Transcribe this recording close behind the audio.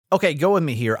Okay, go with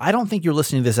me here. I don't think you're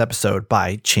listening to this episode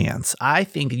by chance. I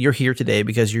think you're here today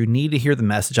because you need to hear the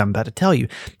message I'm about to tell you.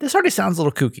 This already sounds a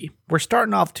little kooky. We're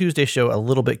starting off Tuesday show a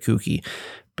little bit kooky.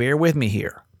 Bear with me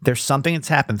here. There's something that's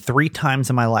happened 3 times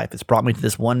in my life that's brought me to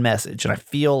this one message, and I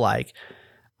feel like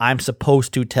I'm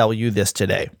supposed to tell you this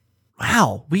today.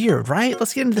 Wow, weird, right?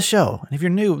 Let's get into the show. And if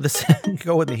you're new,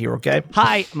 go with me here, okay?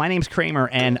 Hi, my name's Kramer,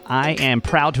 and I am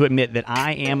proud to admit that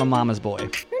I am a mama's boy.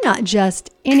 You're not just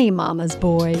any mama's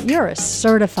boy. You're a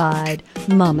certified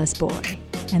mama's boy.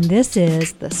 And this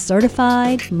is the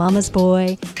Certified Mama's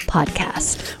Boy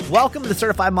Podcast. Welcome to the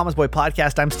Certified Mama's Boy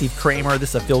Podcast. I'm Steve Kramer. This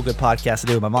is a feel-good podcast I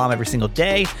do with my mom every single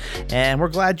day, and we're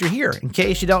glad you're here. In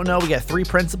case you don't know, we got 3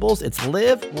 principles. It's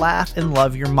live, laugh, and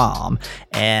love your mom.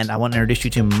 And I want to introduce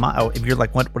you to if you're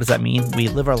like, what does that mean? We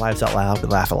live our lives out loud. We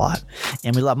laugh a lot.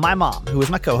 And we love my mom, who is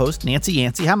my co-host, Nancy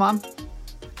Yancey. Hi, Mom.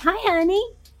 Hi, honey.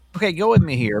 Okay, go with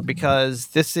me here because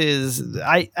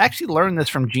I actually learned this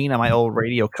from Gina, my old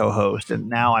radio co-host, and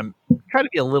now I'm trying to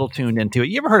be a little tuned into it.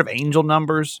 You ever heard of angel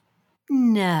numbers?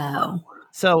 No.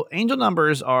 So angel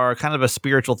numbers are kind of a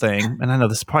spiritual thing. And I know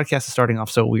this podcast is starting off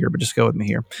so weird, but just go with me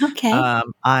here.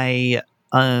 Okay.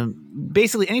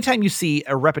 Basically, anytime you see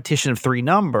a repetition of 3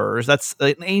 numbers, that's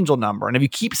an angel number. And if you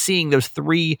keep seeing those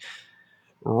 3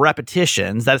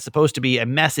 repetitions, that is supposed to be a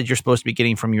message you're supposed to be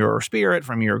getting from your spirit,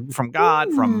 from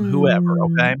God, from whoever.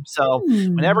 Okay, so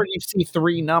whenever you see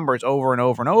 3 numbers over and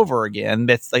over and over again,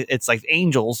 it's like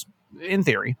angels, in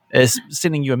theory, is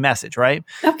sending you a message, right?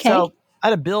 Okay. So I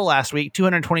had a bill last week,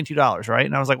 $222, right?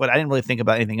 And I was like, "What?" I didn't really think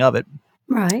about anything of it.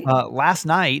 Right. Last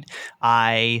night,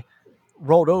 I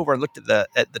rolled over and looked at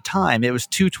the time. It was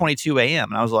 2:22 a.m.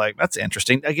 and I was like, "That's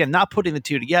interesting." Again, not putting the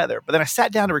 2 together. But then I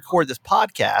sat down to record this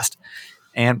podcast.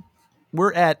 And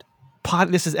we're at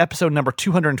this is episode number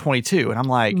 222. And I'm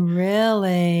like,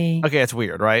 really? Okay, it's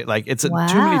weird, right? Like it's too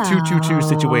many 222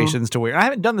 situations to where I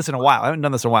haven't done this in a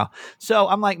while. So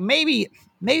I'm like, maybe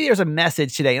there's a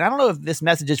message today. And I don't know if this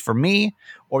message is for me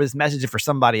or this message is for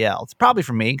somebody else. Probably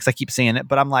for me because I keep seeing it.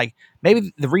 But I'm like,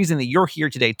 maybe the reason that you're here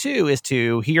today too is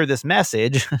to hear this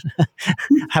message.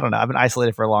 I don't know. I've been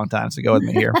isolated for a long time. So go with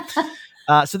me here.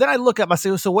 So then I look up, I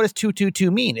say, so what does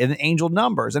 222 mean in angel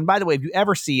numbers? And by the way, if you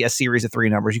ever see a series of 3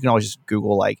 numbers, you can always just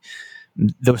Google like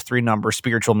those 3 numbers,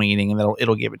 spiritual meaning, and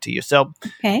it'll give it to you. So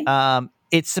Okay.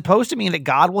 It's supposed to mean that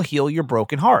God will heal your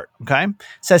broken heart. Okay. It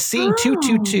says seeing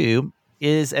 222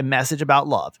 is a message about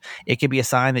love. It can be a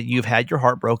sign that you've had your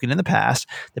heart broken in the past.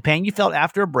 The pain you felt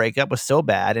after a breakup was so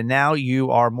bad, and now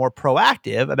you are more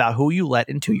proactive about who you let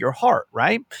into your heart,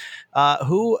 right?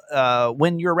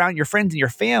 When you're around your friends and your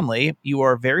family, you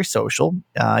are very social.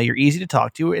 You're easy to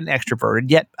talk to and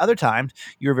extroverted, yet other times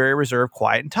you're very reserved,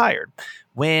 quiet, and tired.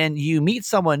 When you meet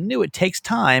someone new, it takes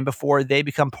time before they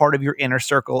become part of your inner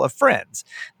circle of friends.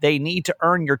 They need to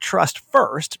earn your trust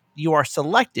first. You are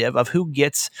selective of who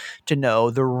gets to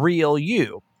know the real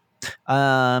you.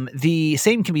 The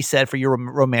same can be said for your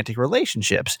romantic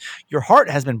relationships. Your heart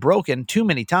has been broken too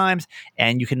many times,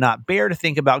 and you cannot bear to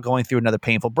think about going through another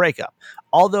painful breakup.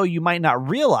 Although you might not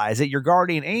realize it, your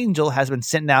guardian angel has been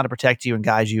sent down to protect you and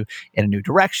guide you in a new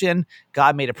direction.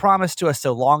 God made a promise to us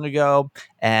so long ago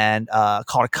and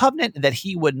called a covenant that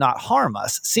he would not harm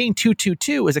us. Seeing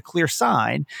 222 is a clear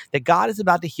sign that God is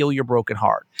about to heal your broken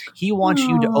heart. He wants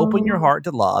you to open your heart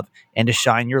to love and to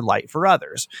shine your light for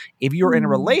others. If you're in a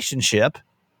relationship,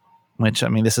 which, I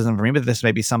mean, this isn't for me, but this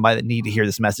may be somebody that need to hear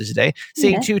this message today.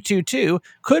 Seeing 222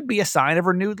 could be a sign of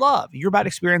renewed love. You're about to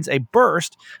experience a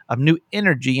burst of new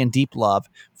energy and deep love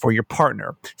for your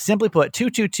partner. Simply put,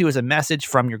 222 is a message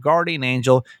from your guardian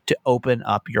angel to open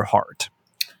up your heart.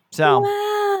 So,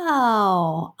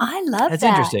 wow. I love that. That's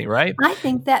interesting, right? I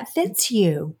think that fits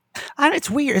you. It's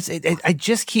weird. I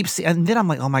just keep seeing, and then I'm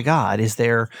like, oh my God, is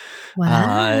there,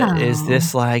 Wow. is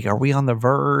this like, are we on the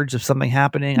verge of something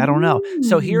happening? I don't know.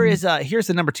 So here's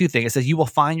the number 2 thing. It says you will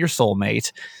find your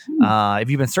soulmate. If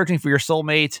you've been searching for your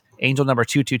soulmate, angel number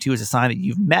 222 is a sign that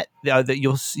you've met, that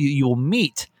you will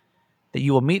meet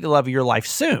the love of your life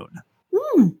soon.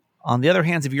 On the other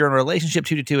hand, if you're in a relationship,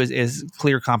 222 is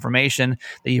clear confirmation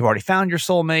that you've already found your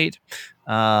soulmate.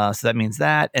 So that means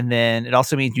that. And then it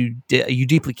also means you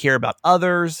deeply care about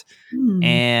others.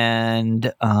 And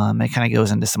it kind of goes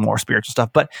into some more spiritual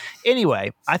stuff. But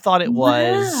anyway, I thought it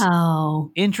was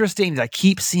interesting that I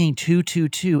keep seeing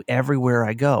 222 everywhere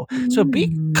I go. So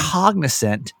be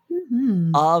cognizant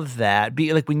of that.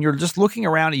 Be like when you're just looking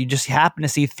around and you just happen to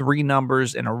see 3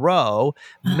 numbers in a row,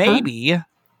 maybe...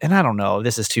 And I don't know,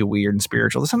 this is too weird and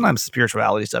spiritual. Sometimes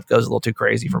spirituality stuff goes a little too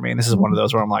crazy for me. And this is one of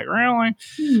those where I'm like, really?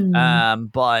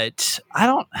 But I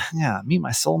don't, meet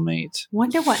my soulmate.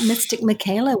 Wonder what Mystic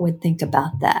Michaela would think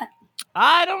about that.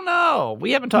 I don't know.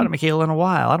 We haven't talked to Michaela in a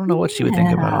while. I don't know what she would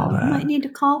think about all You might that. need to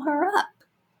call her up.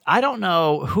 I don't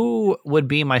know who would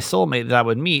be my soulmate that I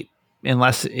would meet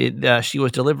unless she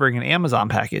was delivering an Amazon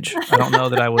package. I don't know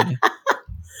that I would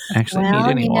actually meet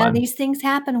anyone. These things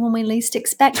happen when we least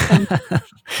expect them.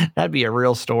 That'd be a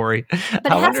real story. But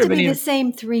it has to be the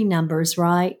same 3 numbers,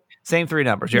 right? Same 3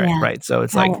 numbers, right? So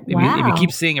it's like if you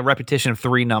keep seeing a repetition of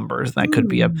 3 numbers, that could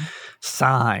be a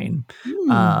sign.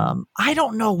 I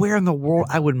don't know where in the world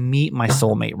I would meet my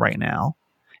soulmate right now,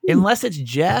 unless it's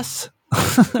Jess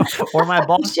or my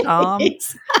boss Tom.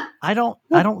 I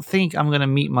don't think I'm going to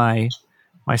meet my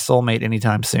soulmate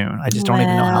anytime soon. I just don't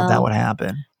even know how that would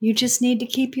happen. You just need to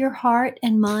keep your heart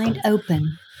and mind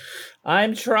open.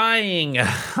 I'm trying.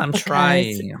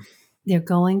 Trying. They're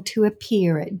going to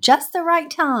appear at just the right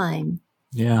time.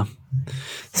 Yeah.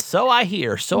 So I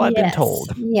hear. So I've been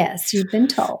told. Yes, you've been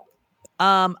told.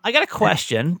 I got a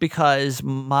question because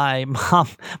my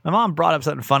mom brought up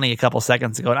something funny a couple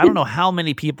seconds ago, and I don't know how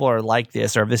many people are like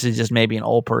this or if this is just maybe an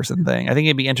old person thing. I think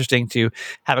it'd be interesting to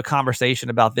have a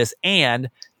conversation about this and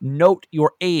note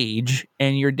your age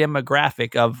and your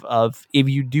demographic of if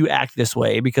you do act this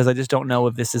way, because I just don't know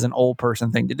if this is an old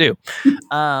person thing to do.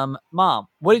 Mom,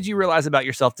 what did you realize about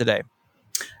yourself today?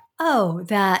 Oh,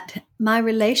 that my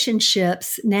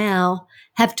relationships now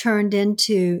have turned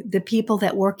into the people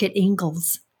that work at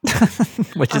Ingles.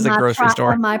 Which is a grocery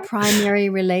store. Are my primary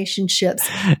relationships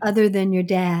other than your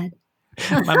dad.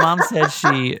 My mom said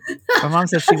she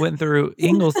went through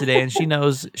Ingles today, and she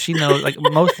knows like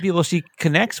most people she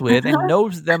connects with and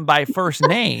knows them by first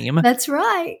name. That's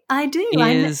right. I do.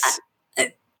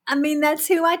 I mean, that's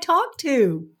who I talk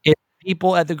to.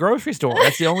 People at the grocery store.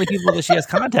 That's the only people that she has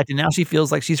contacted. Now she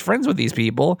feels like she's friends with these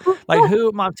people. Like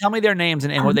who? Mom, tell me their names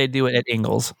and what they do at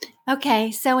Ingles.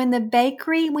 Okay. So in the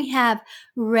bakery, we have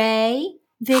Ray,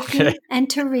 Vicky, and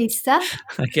Teresa.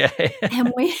 Okay.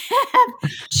 And we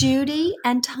have Judy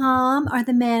and Tom are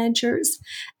the managers.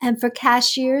 And for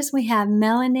cashiers, we have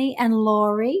Melanie and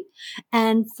Lori.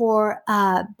 And for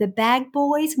the bag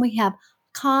boys, we have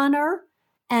Connor,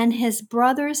 and his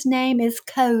brother's name is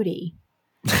Cody.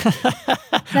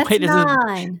 That's Wait,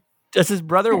 9. Does his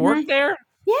brother work there?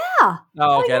 Yeah.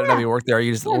 Oh, okay. I didn't know he worked there.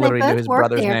 You just literally knew his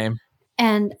brother's name.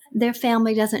 And their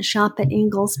family doesn't shop at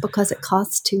Ingles because it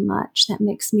costs too much. That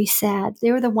makes me sad.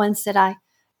 They were the ones that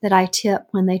I tip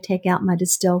when they take out my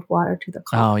distilled water to the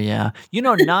car. Oh yeah,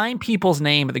 9 people's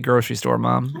name at the grocery store,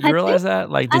 Mom. You realize that?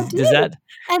 Like, does that?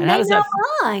 And they know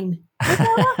mine. They go,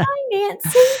 hi,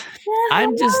 Nancy. How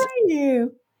are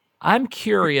you? I'm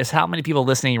curious how many people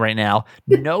listening right now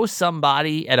know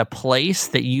somebody at a place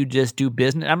that you just do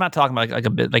business. I'm not talking about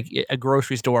like a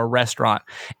grocery store or restaurant,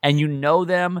 and you know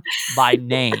them by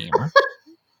name.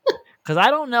 Because I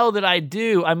don't know that I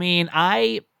do. I mean,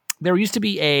 there used to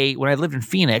be when I lived in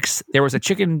Phoenix, there was a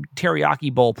chicken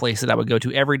teriyaki bowl place that I would go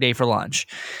to every day for lunch.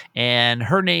 And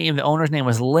the owner's name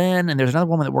was Lynn, and there's another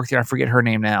woman that worked there. I forget her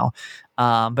name now.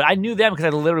 But I knew them because I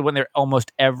literally went there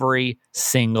almost every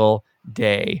single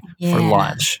day for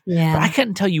lunch. Yeah. But I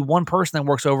couldn't tell you one person that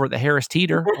works over at the Harris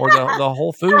Teeter or the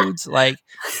Whole Foods. Like,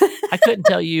 I couldn't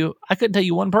tell you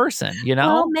one person,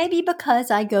 Well, maybe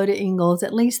because I go to Ingles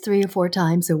at least 3 or 4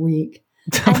 times a week.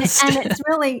 And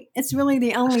it's really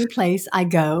the only place I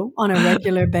go on a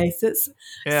regular basis.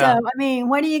 Yeah. So, I mean,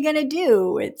 what are you going to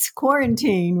do? It's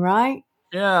quarantine, right?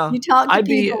 Yeah. You talk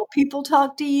to people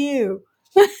talk to you.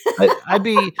 I'd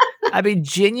be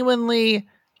genuinely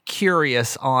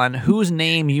curious on whose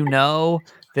name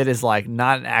that is like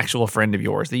not an actual friend of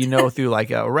yours that through like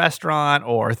a restaurant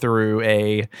or through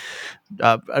a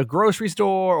grocery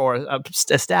store or a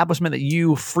establishment that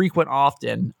you frequent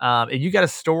often. If you got a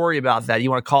story about that,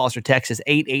 you want to call us or text us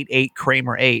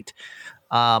 888-Kramer-8.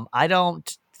 I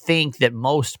don't think that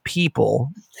most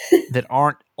people that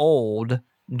aren't old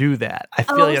do that. I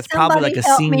feel like that's probably like a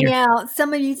senior. Me out.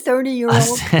 Some of you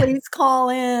 30-year-olds, please call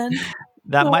in.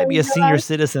 That might be a senior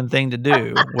citizen thing to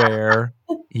do, where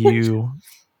you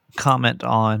comment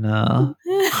on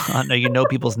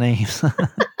people's names.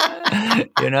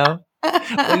 Well,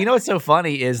 what's so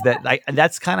funny is that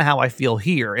that's kind of how I feel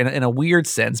here in a weird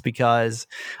sense, because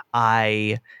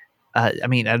I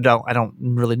don't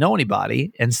really know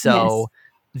anybody, and so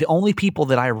the only people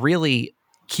that I really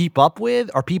keep up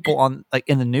with are people on like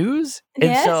in the news.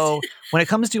 And so when it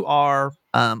comes to our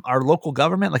local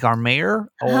government, like our mayor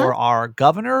or our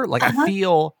governor, like I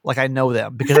feel like I know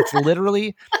them, because it's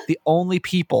literally the only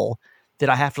people that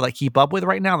I have to like keep up with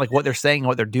right now, like what they're saying and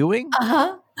what they're doing.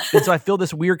 And so I feel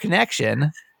this weird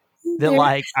connection that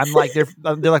like I'm like they're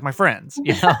like my friends,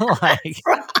 like. Right.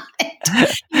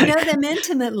 You know them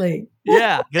intimately.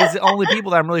 Yeah, because the only people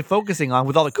that I'm really focusing on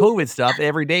with all the COVID stuff,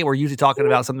 every day we're usually talking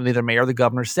about something that the mayor or the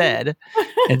governor said.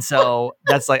 And so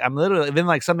that's like, I'm literally, then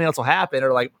like something else will happen.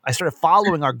 Or like I started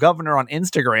following our governor on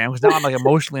Instagram because now I'm like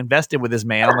emotionally invested with this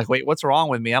man. I'm like, wait, what's wrong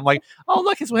with me? I'm like, oh,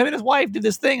 look, it's him and his wife did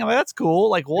this thing. I'm like, that's cool.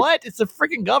 Like, what? It's the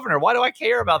freaking governor. Why do I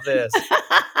care about this?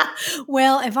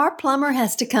 Well, if our plumber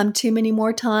has to come too many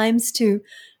more times to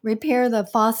repair the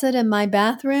faucet in my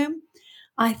bathroom,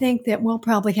 I think that we'll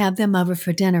probably have them over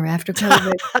for dinner after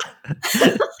COVID.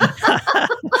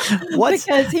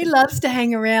 Because he loves to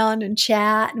hang around and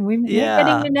chat, and we're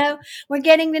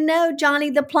getting to know Johnny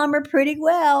the plumber pretty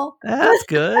well. That's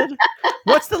good.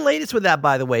 What's the latest with that,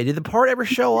 by the way? Did the part ever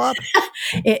show up?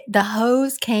 The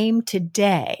hose came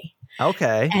today.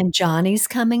 Okay. And Johnny's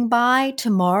coming by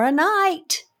tomorrow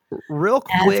night. Real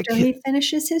quick. After he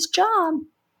finishes his job.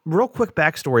 Real quick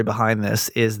backstory behind this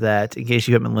is that, in case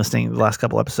you haven't been listening the last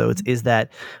couple episodes, is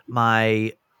that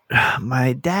my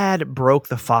dad broke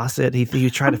the faucet. He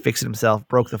tried to fix it himself,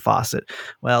 broke the faucet.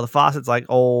 Well, the faucet's like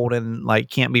old and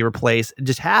like can't be replaced. It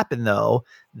just happened though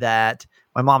that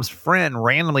my mom's friend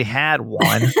randomly had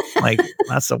one. Like,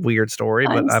 that's a weird story,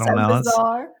 but I don't know.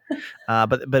 Bizarre.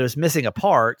 But it was missing a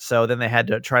part, so then they had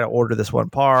to try to order this one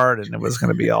part, and it was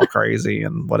going to be all crazy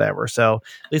and whatever. So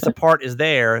at least the part is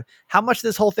there. How much did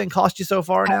this whole thing cost you so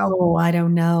far now? Oh, I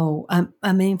don't know.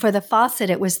 I mean, for the faucet,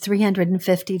 it was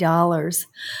 $350,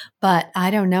 but I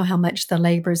don't know how much the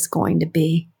labor's going to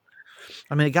be.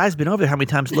 I mean, the guy's been over there. How many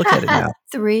times to look at it now?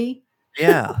 3.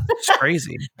 Yeah, it's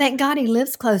crazy. Thank God he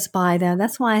lives close by, though.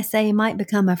 That's why I say he might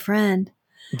become a friend.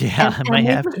 Yeah, I might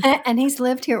have to. And he's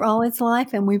lived here all his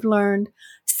life, and we've learned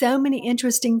so many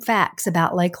interesting facts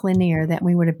about Lake Lanier that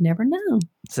we would have never known.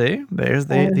 See, there's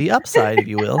the upside, if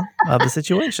you will, of the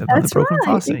situation, of the broken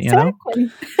faucet, exactly.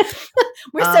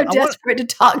 We're so desperate to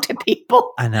talk to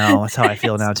people. I know. That's how I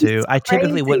feel now, too. I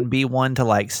typically wouldn't be one to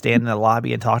like stand in the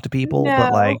lobby and talk to people,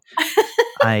 but like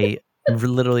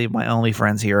literally my only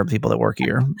friends here are people that work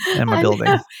here in my building.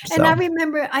 So. And I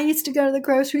remember I used to go to the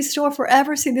grocery store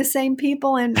forever, see the same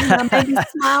people and maybe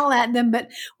smile at them, but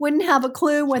wouldn't have a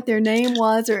clue what their name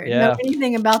was or know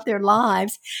anything about their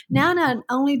lives. Now, not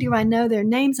only do I know their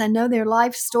names, I know their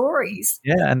life stories.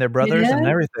 Yeah, and their brothers and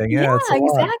everything. Yeah, it's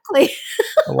exactly.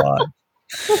 A lot.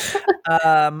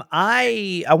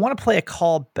 I want to play a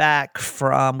call back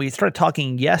from, we started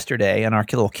talking yesterday on our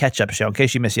little catch-up show. In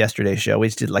case you missed yesterday's show, we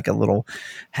just did like a little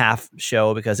half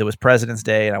show because it was President's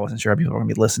Day and I wasn't sure if people were going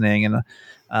to be listening. And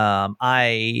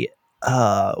I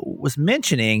was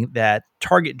mentioning that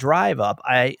Target Drive Up,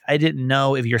 I didn't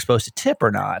know if you're supposed to tip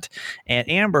or not. And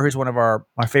Amber, who's one of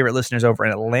my favorite listeners over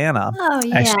in Atlanta. Oh,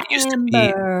 yeah,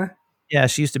 Amber.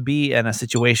 She used to be in a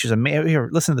situation. Here,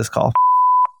 listen to this call.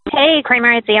 Hey,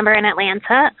 Kramer, it's Amber in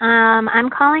Atlanta.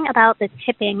 I'm calling about the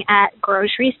tipping at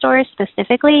grocery stores,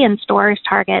 specifically in stores,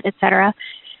 Target, etc.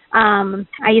 I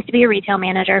used to be a retail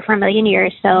manager for a million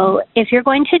years, so if you're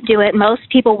going to do it, most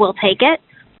people will take it,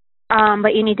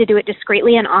 but you need to do it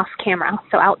discreetly and off camera,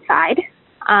 so outside.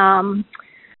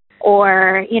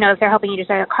 Or, if they're helping you to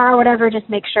start a car or whatever, just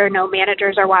make sure no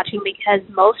managers are watching because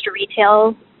most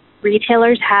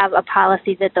retailers have a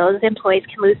policy that those employees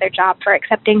can lose their job for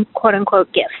accepting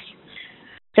quote-unquote gifts.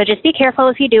 So just be careful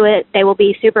if you do it. They will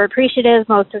be super appreciative.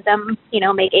 Most of them,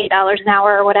 make $8 an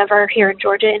hour or whatever here in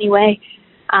Georgia anyway.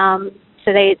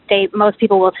 So most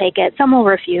people will take it. Some will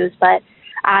refuse, but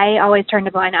I always turned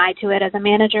a blind eye to it as a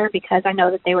manager because I know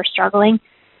that they were struggling.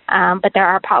 But there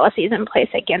are policies in place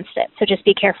against it. So just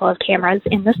be careful of cameras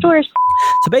in the stores.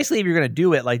 So basically, if you're going to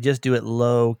do it, like just do it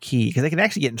low key because they can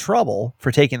actually get in trouble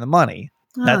for taking the money.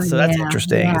 That's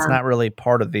interesting. Yeah. It's not really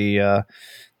part of the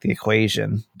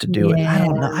equation to do it. I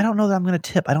don't know. I don't know that I'm going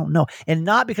to tip. I don't know. And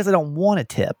not because I don't want to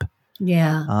tip.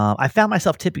 Yeah. I found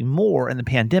myself tipping more in the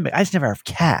pandemic. I just never have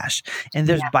cash. And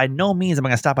there's by no means am I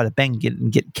going to stop by the bank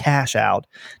and get cash out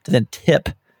to then tip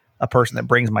a person that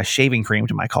brings my shaving cream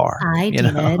to my car. I did.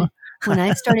 When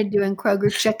I started doing Kroger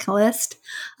checklist,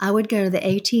 I would go to the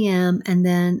ATM and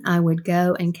then I would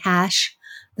go and cash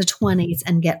the 20s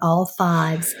and get all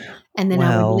 5s. And then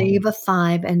I would leave a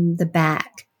 5 in the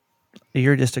back.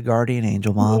 You're just a guardian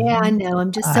angel, Mom. Yeah, I know.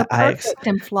 I'm just so perfect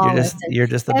and flawless. You're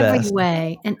just the best. Every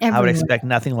way and every I would expect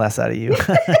nothing less out of you.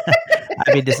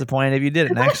 I'd be disappointed if you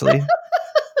didn't, actually.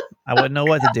 I wouldn't know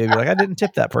what to do. You're like, I didn't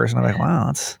tip that person. I'm like, wow,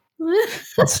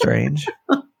 that's strange.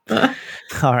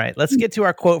 All right, let's get to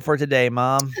our quote for today,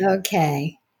 Mom.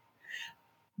 Okay.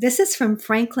 This is from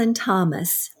Franklin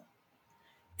Thomas.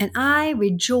 And I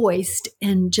rejoiced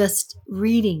in just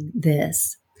reading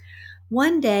this.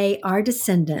 One day, our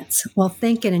descendants will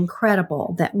think it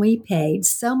incredible that we paid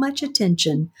so much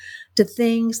attention to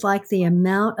things like the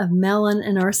amount of melanin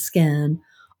in our skin,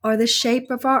 or the shape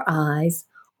of our eyes,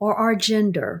 or our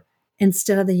gender,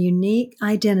 instead of the unique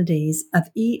identities of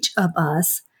each of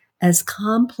us as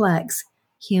complex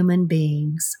human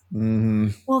beings.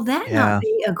 Mm-hmm. Will that Yeah. not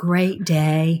be a great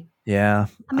day? Yeah.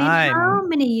 I mean, how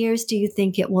many years do you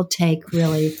think it will take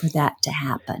really for that to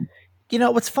happen? You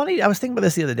know, what's funny, I was thinking about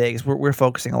this the other day because we're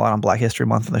focusing a lot on Black History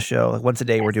Month on the show. Like once a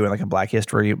day we're doing like a Black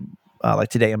History, like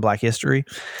Today in Black History.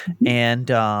 And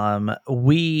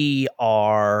we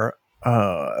are,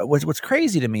 what's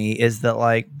crazy to me is that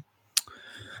like,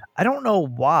 I don't know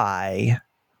why,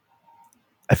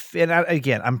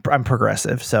 I'm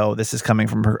progressive, so this is coming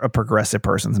from a progressive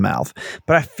person's mouth,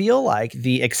 but I feel like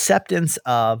the acceptance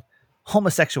of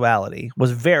homosexuality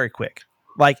was very quick.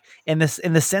 Like in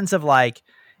the sense of like,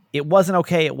 it wasn't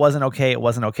okay, it wasn't okay, it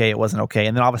wasn't okay, it wasn't okay.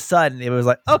 And then all of a sudden it was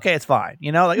like, okay, it's fine.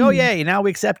 You know, like, oh, yay, now we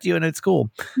accept you and it's cool.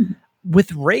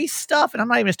 With race stuff, and I'm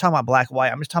not even just talking about black,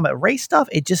 white, I'm just talking about race stuff,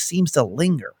 it just seems to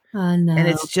linger. Oh, no. And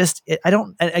it's just, it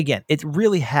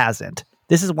really hasn't.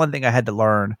 This is one thing I had to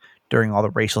learn during all the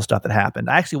racial stuff that happened.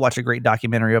 I actually watched a great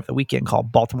documentary over the weekend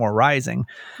called Baltimore Rising.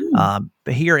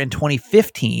 But here in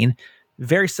 2015,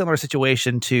 very similar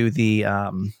situation to the,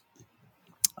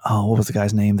 what was the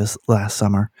guy's name this last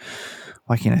summer?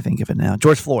 Why can't I think of it now?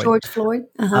 George Floyd.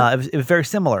 Uh-huh. It was very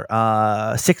similar.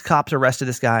 6 cops arrested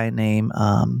this guy named,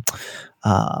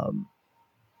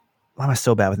 why am I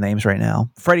so bad with names right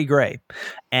now? Freddie Gray.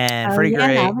 And Freddie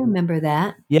Gray. I remember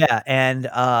that. Yeah. And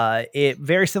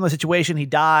very similar situation. He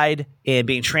died and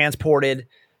being transported.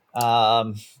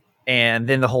 And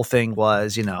then the whole thing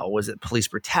was, was it police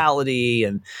brutality?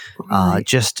 And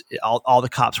just all the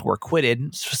cops were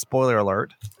acquitted. Spoiler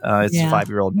alert. It's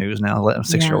 5-year-old news now,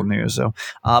 6-year-old news. So,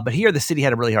 but here the city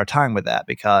had a really hard time with that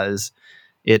because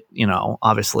it,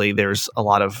 obviously there's a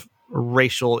lot of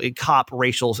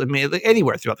racials, I mean,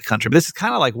 anywhere throughout the country. But this is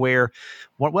kind of like where,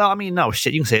 well, I mean, no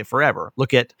shit, you can say it forever.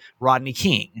 Look at Rodney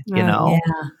King,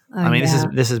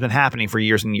 this has been happening for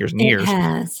years and years and years. It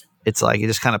has. It's like, it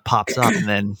just kind of pops up and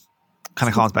then kind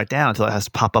of calms back down until it has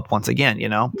to pop up once again,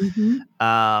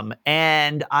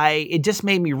 And it just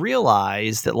made me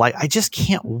realize that like, I just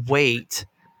can't wait.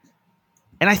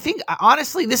 And I think,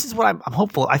 honestly, this is what I'm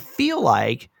hopeful. I feel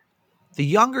like the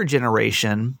younger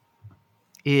generation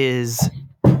is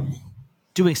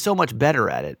doing so much better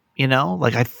at it,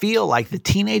 like I feel like the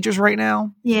teenagers right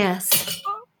now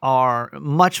are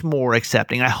much more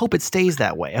accepting. I hope it stays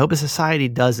that way. I hope the society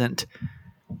doesn't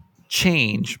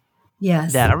change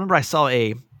that. I remember I saw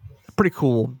a pretty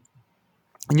cool,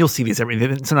 and you'll see these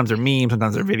sometimes they're memes,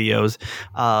 sometimes they're videos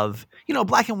of,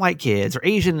 black and white kids or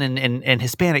Asian and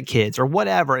Hispanic kids or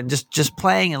whatever. And just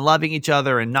playing and loving each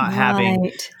other and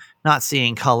not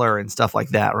seeing color and stuff like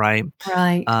that. Right.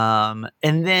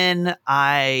 And then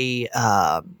I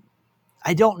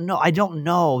don't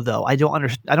know though. I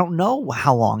don't know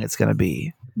how long it's going to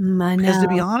be. I know. Because to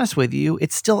be honest with you,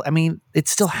 it's still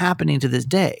happening to this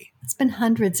day. It's been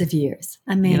hundreds of years.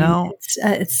 I mean,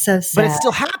 it's so sad. But it's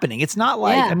still happening. It's not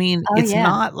like,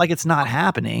 not like it's not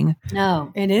happening.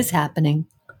 No, it is happening.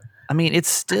 I mean, it's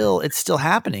still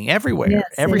happening everywhere. Yes,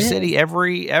 every city,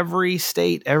 every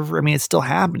state, it's still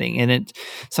happening. And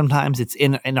sometimes it's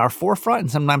in our forefront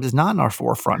and sometimes it's not in our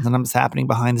forefront. Sometimes it's happening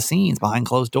behind the scenes, behind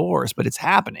closed doors, but it's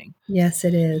happening. Yes,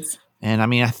 it is. And I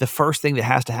mean, the first thing that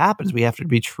has to happen is we have to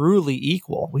be truly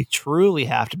equal. We truly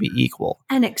have to be equal.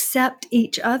 And accept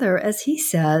each other, as he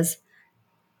says,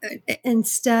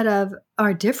 instead of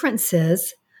our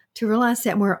differences, to realize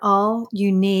that we're all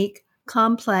unique,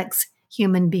 complex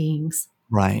human beings.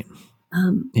 Right.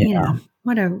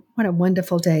 What a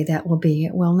wonderful day that will be.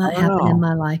 It will not happen in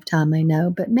my lifetime, I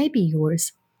know, but maybe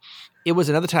yours. It was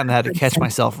another time that I had to catch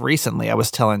myself recently. I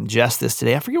was telling Jess this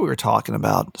today. I forget what we were talking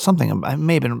about. Something, I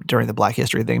may have been during the Black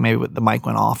History thing, maybe the mic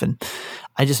went off. And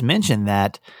I just mentioned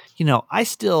that, I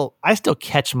still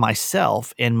catch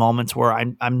myself in moments where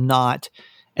I'm not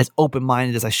as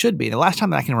open-minded as I should be. The last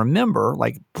time that I can remember,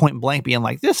 like point blank being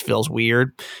like, this feels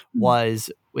weird,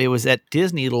 was at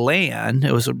Disneyland.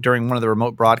 It was during one of the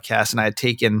remote broadcasts, and I had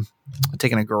taken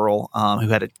a girl who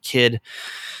had a kid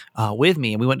with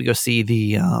me, and we went to go see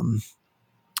the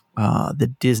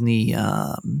Disney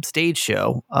stage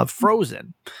show of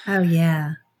Frozen. Oh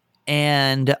yeah.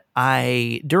 And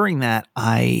during that,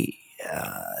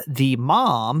 the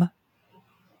mom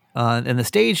in the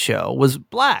stage show was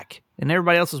black and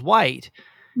everybody else was white.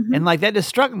 Mm-hmm. And like, that just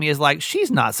struck me as like, she's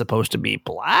not supposed to be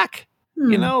black.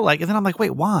 You know, like, and then I'm like,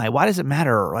 wait, why? Why does it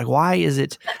matter? Like, why is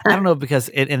it? I don't know, because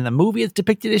in the movie it's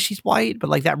depicted as she's white, but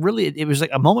like that really, it was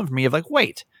like a moment for me of like,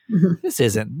 wait, this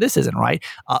isn't right.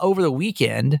 Over the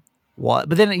weekend, what?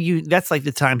 But then that's like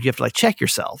the time you have to like check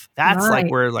yourself. That's like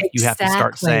where like you have to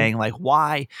start saying like,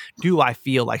 why do I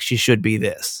feel like she should be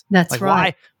this? That's like,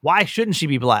 right. Why shouldn't she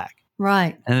be black?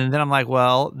 Right. And then I'm like,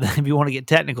 well, if you want to get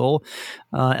technical,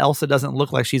 Elsa doesn't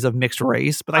look like she's of mixed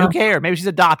race, but like, who cares? Maybe she's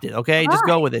adopted. Okay. Just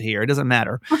go with it here. It doesn't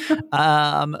matter.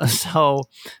 But it's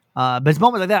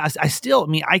moments like that.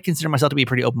 I consider myself to be a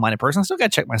pretty open-minded person. I still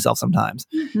got to check myself sometimes.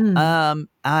 What was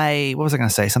I going to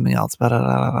say? Something else.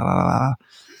 I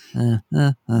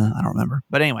don't remember.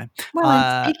 But anyway. Well,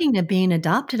 and speaking of being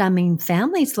adopted, I mean,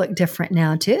 families look different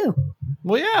now too.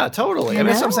 Well, yeah, totally. I mean,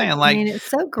 that's what I'm saying. Like, I mean, it's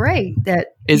so great that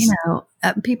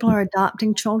people are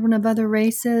adopting children of other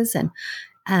races,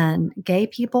 and gay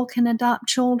people can adopt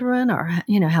children, or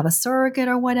have a surrogate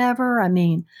or whatever. I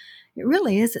mean, it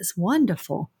really is. It's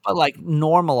wonderful. But like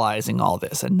normalizing all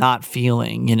this and not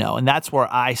feeling, and that's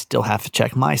where I still have to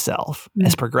check myself,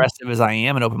 as progressive as I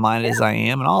am and open-minded as I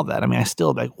am and all that. I mean, I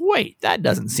still like, wait, that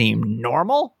doesn't seem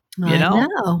normal. I know.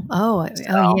 Oh,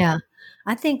 yeah.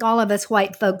 I think all of us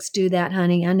white folks do that,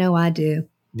 honey. I know I do.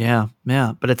 Yeah.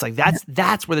 But it's like,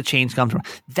 that's where the change comes from.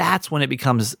 That's when it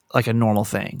becomes like a normal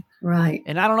thing. Right.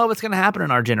 And I don't know if it's going to happen in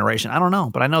our generation. I don't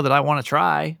know, but I know that I want to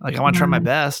try. Like, I want to try my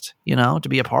best, to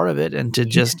be a part of it and to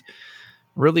just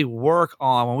really work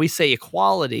on, when we say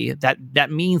equality,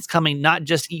 that means coming not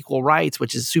just equal rights,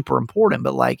 which is super important,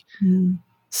 but like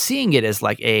seeing it as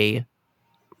like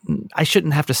I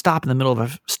shouldn't have to stop in the middle of a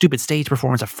stupid stage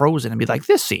performance of Frozen and be like,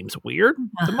 this seems weird.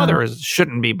 The mother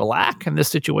shouldn't be black in this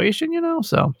situation,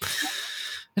 so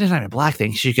it isn't even a black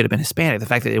thing. She could have been Hispanic. The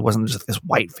fact that it wasn't just this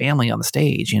white family on the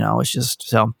stage, it's just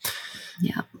so.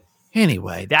 Yeah.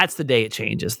 Anyway, that's the day it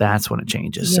changes. That's when it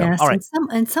changes. Yes. So, all right.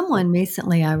 And someone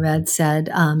recently I read said,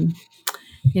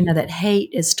 that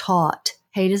hate is taught.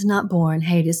 Hate is not born.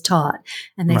 Hate is taught.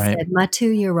 And they said, my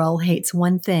 2-year-old hates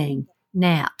one thing: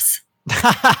 naps.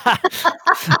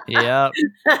 Yep.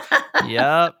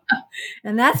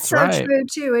 And that's so true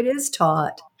too. It is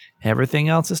taught. Everything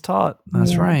else is taught.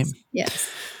 That's right. Yes.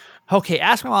 Okay,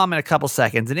 ask my mom in a couple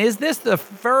seconds. And is this the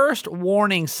first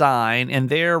warning sign in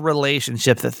their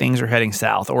relationship that things are heading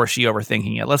south, or is she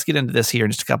overthinking it? Let's get into this here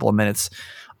in just a couple of minutes.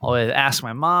 I'll ask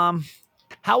my mom.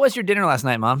 How was your dinner last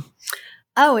night, Mom?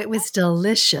 Oh, it was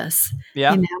delicious.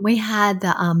 Yeah. We had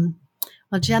the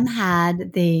Jim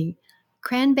had the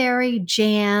cranberry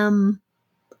jam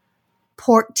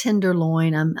pork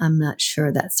tenderloin. I'm not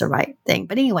sure that's the right thing,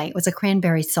 but anyway, it was a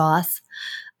cranberry sauce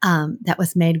that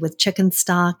was made with chicken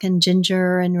stock and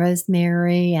ginger and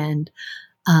rosemary and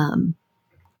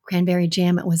cranberry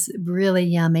jam. It was really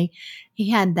yummy.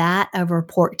 He had that over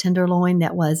pork tenderloin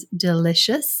that was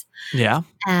delicious. Yeah.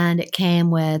 And it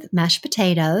came with mashed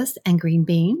potatoes and green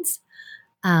beans,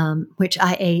 which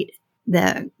I ate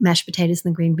the mashed potatoes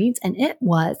and the green beans, and it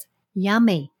was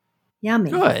yummy.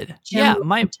 Good.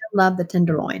 Jim loved the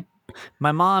tenderloin.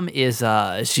 My mom is,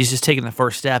 she's just taking the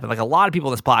first step. And like a lot of people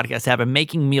in this podcast have been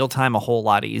making mealtime a whole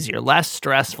lot easier, less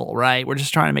stressful, right? We're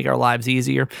just trying to make our lives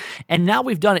easier. And now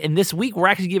we've done it. And this week, we're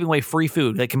actually giving away free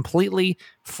food, like completely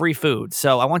free food.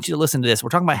 So I want you to listen to this. We're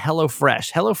talking about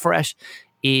HelloFresh. HelloFresh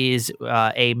is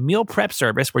a meal prep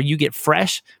service where you get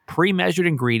fresh, pre-measured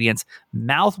ingredients,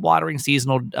 mouth-watering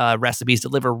seasonal recipes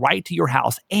delivered right to your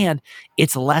house, and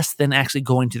it's less than actually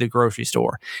going to the grocery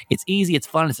store. It's easy, it's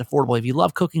fun, it's affordable. If you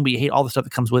love cooking, but you hate all the stuff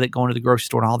that comes with it, going to the grocery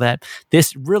store and all that,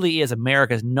 this really is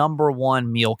America's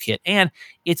 #1 meal kit. And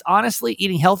it's honestly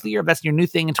eating healthier. If that's your new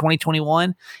thing in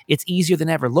 2021, it's easier than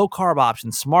ever. Low-carb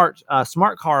options, smart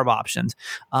carb options.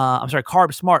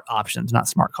 Carb smart options, not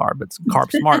smart carb, but carb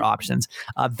smart options.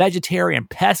 Vegetarian,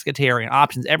 pescatarian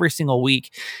options every single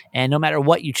week. And no matter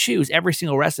what you choose, every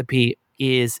single recipe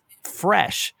is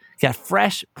fresh. You got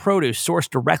fresh produce sourced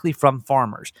directly from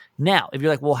farmers. Now, if you're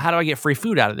like, well, how do I get free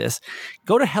food out of this?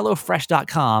 Go to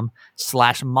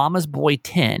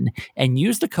HelloFresh.com/mamasboy10 and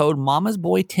use the code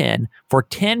mamasboy10 for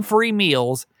 10 free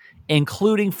meals,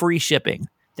 including free shipping.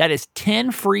 That is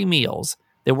 10 free meals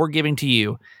that we're giving to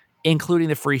you, including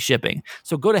the free shipping.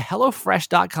 So go to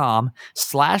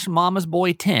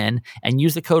HelloFresh.com/mamasboy10 and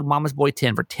use the code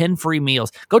mamasboy10 for 10 free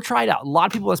meals. Go try it out. A lot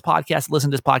of people in this podcast,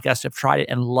 listen to this podcast, have tried it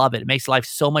and love it. It makes life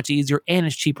so much easier and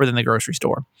it's cheaper than the grocery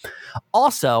store.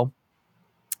 Also,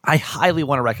 I highly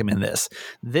want to recommend this.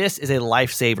 This is a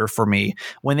lifesaver for me.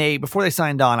 Before they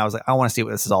signed on, I was like, I want to see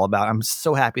what this is all about. I'm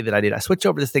so happy that I did. I switched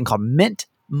over to this thing called Mint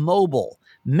Mobile.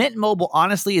 Mint Mobile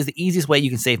honestly is the easiest way you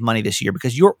can save money this year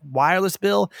because your wireless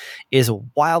bill is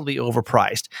wildly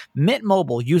overpriced. Mint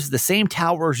Mobile uses the same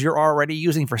towers you're already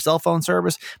using for cell phone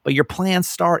service, but your plans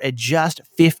start at just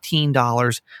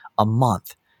 $15 a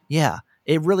month. Yeah,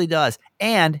 it really does.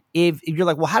 And if you're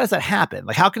like, well, how does that happen?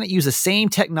 Like, how can it use the same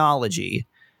technology,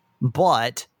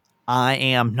 but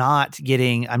I'm not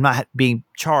being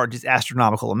charged these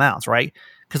astronomical amounts, right?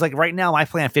 Because like right now, my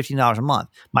plan $15 a month.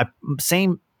 When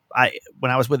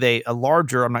I was with a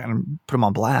larger, I'm not going to put them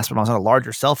on blast, but when I was on a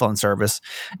larger cell phone service,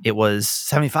 it was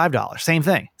 $75. Same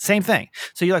thing.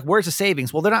 So you're like, where's the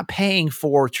savings? Well, they're not paying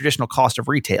for traditional cost of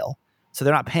retail. So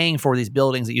they're not paying for these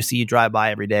buildings that you drive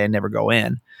by every day and never go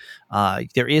in.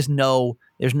 Everything's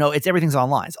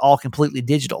online. It's all completely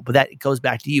digital, but that goes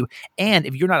back to you. And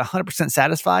if you're not 100%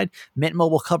 satisfied, Mint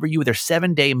Mobile will cover you with their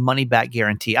 7-day money back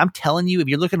guarantee. I'm telling you, if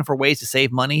you're looking for ways to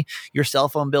save money, your cell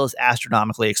phone bill is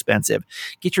astronomically expensive.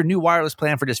 Get your new wireless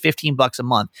plan for just $15 a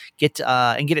month. Get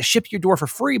it shipped to your door for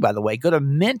free, by the way. Go to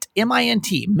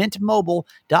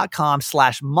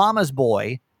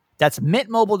mintmobile.com/mamasboy. That's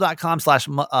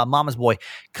mintmobile.com/mamasboy.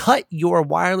 Cut your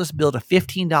wireless bill to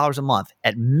 $15 a month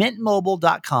at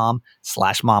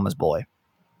mintmobile.com/mamasboy.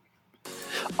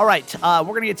 All right, we're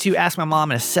going to get to Ask My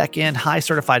Mom in a second. Hi,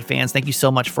 Certified Fans. Thank you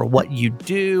so much for what you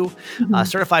do.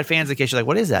 Certified Fans, in case you're like,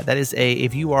 what is that? That is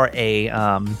if you are a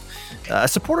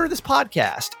supporter of this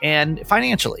podcast and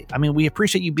financially. I mean, we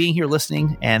appreciate you being here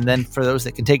listening. And then for those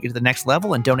that can take it to the next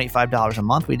level and donate $5 a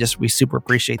month, we super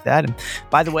appreciate that. And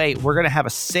by the way, we're going to have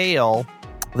a sale.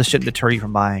 This shouldn't deter you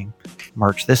from buying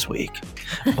merch this week,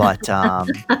 but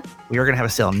we are going to have a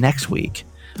sale next week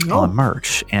on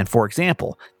merch. And for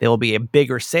example, there will be a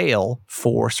bigger sale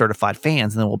for Certified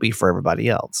Fans than there will be for everybody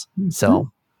else.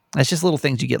 So it's just little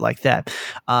things you get like that.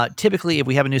 Typically, if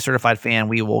we have a new Certified Fan,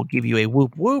 we will give you a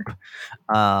whoop whoop.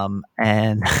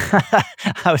 And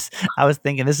I was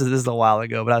thinking this is a while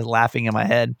ago, but I was laughing in my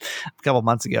head a couple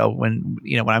months ago when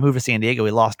I moved to San Diego,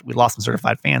 we lost some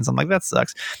Certified Fans. I'm like, that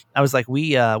sucks. I was like,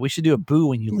 we should do a boo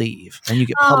when you leave and you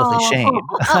get publicly shamed.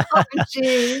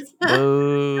 Jeez.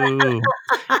 Boo.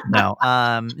 No.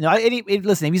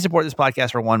 Listen, if you support this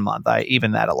podcast for 1 month,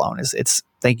 even that alone it's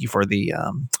thank you for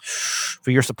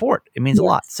your support. It means a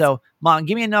lot. So, Mom,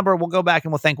 give me a number. We'll go back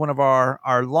and we'll thank one of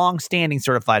our long-standing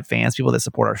Certified Fans, people that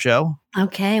support our show.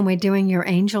 Okay, and we're doing your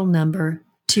angel number,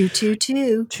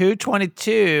 222.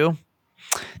 222.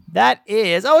 That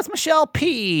is, it's Michelle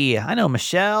P. I know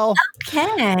Michelle.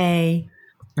 Okay.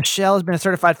 Michelle has been a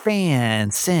Certified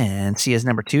Fan since she is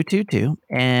number 222,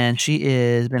 and she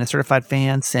has been a Certified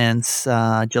Fan since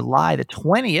July the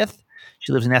 20th.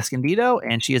 She lives in Escondido,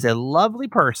 and she is a lovely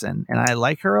person, and I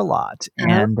like her a lot.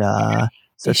 And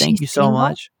so thank you so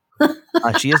much.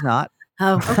 She is not.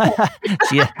 Oh, okay.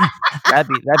 That'd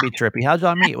be trippy. How'd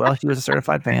y'all meet? Well, she was a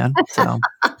Certified Fan. So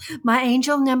my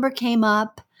angel number came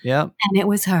up. Yep. And it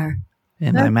was her.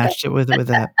 And I matched it with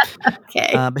that.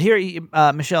 Okay. But here,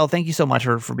 Michelle, thank you so much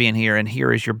for being here. And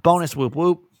here is your bonus whoop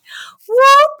whoop.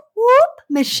 Whoop whoop,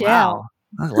 Michelle. Wow.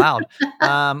 That's loud.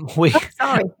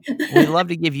 Sorry. We'd love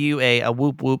to give you a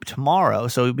whoop whoop tomorrow.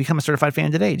 So become a Certified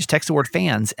Fan today. Just text the word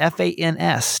fans,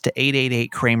 FANS, to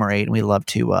 888-Kramer8. And we'd love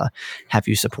to have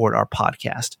you support our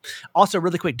podcast. Also,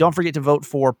 really quick, don't forget to vote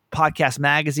for Podcast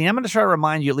Magazine. I'm going to try to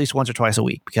remind you at least once or twice a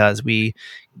week because we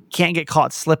can't get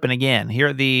caught slipping again. Here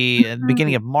at the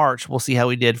beginning of March, we'll see how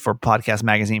we did for Podcast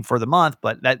Magazine for the month.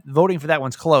 But that voting for that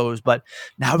one's closed. But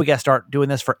now we got to start doing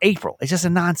this for April. It's just a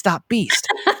nonstop beast.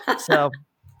 So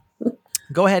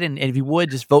go ahead and if you would,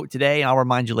 just vote today. And I'll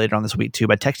remind you later on this week too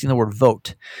by texting the word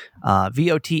vote,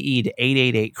 VOTE to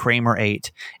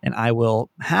 888-Kramer8. And I will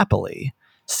happily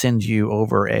send you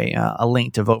over a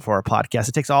link to vote for our podcast.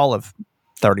 It takes all of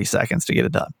 30 seconds to get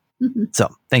it done. So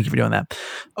thank you for doing that.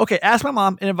 Okay. Ask My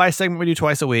Mom, an advice segment we do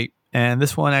twice a week. And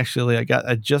this one, actually,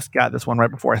 I just got this one right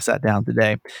before I sat down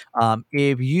today.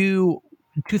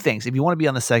 Two things. If you want to be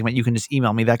on the segment, you can just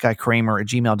email me,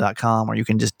 thatguykramer@gmail.com, or you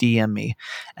can just DM me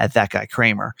at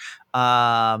thatguykramer.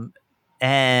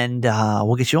 And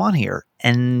we'll get you on here.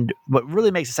 And what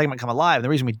really makes the segment come alive, and the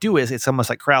reason we do is it's almost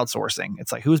like crowdsourcing.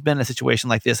 It's like, who's been in a situation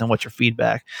like this and what's your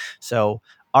feedback? So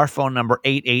our phone number,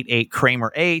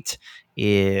 888-Kramer8,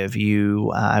 if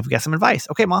you have got some advice.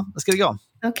 Okay, Mom, let's get it going.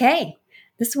 Okay.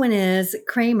 This one is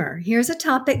Kramer. Here's a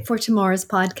topic for tomorrow's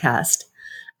podcast.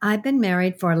 I've been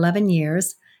married for 11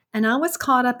 years, and I was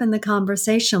caught up in the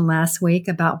conversation last week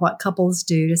about what couples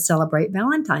do to celebrate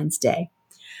Valentine's Day.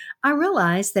 I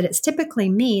realized that it's typically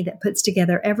me that puts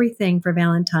together everything for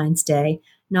Valentine's Day,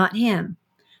 not him.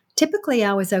 Typically,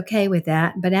 I was okay with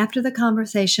that, but after the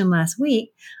conversation last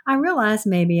week, I realized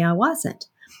maybe I wasn't.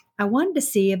 I wanted to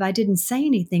see if I didn't say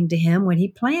anything to him when he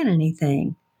planned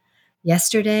anything.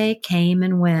 Yesterday came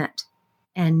and went,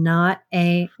 and not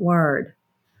a word.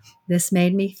 This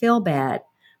made me feel bad.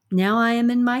 Now I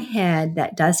am in my head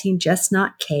that does he just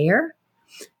not care?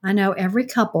 I know every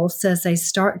couple says they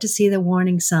start to see the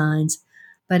warning signs,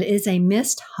 but is a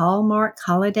missed Hallmark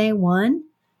holiday one?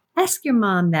 Ask your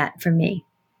mom that for me.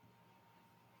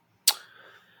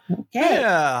 Okay.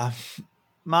 Yeah.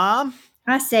 Mom?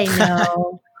 I say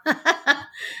no.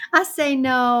 I say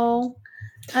no.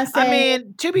 I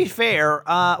mean, to be fair,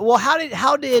 well, how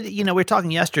did we were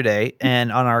talking yesterday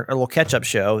and on our little catch up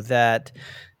show that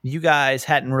you guys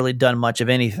hadn't really done much of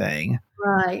anything,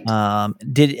 right?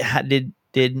 Did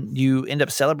you end up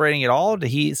celebrating at all?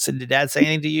 Did Dad say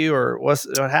anything to you, or what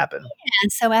happened?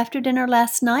 And so after dinner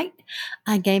last night,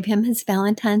 I gave him his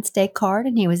Valentine's Day card,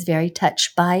 and he was very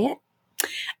touched by it.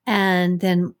 And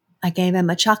then I gave him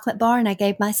a chocolate bar, and I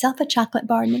gave myself a chocolate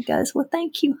bar, and he goes, "Well,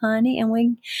 thank you, honey." And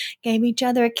we gave each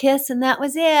other a kiss, and that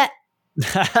was it.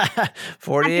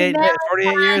 48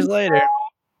 years later.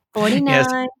 49. Yes.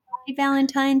 Happy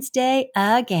Valentine's Day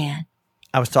again.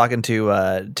 I was talking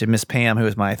to Miss Pam, who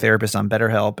is my therapist on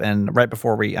BetterHelp, and right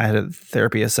before I had a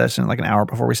therapy session, like an hour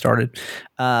before we started,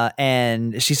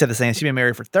 and she said the same. She'd been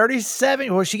married for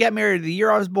 37. Well, she got married the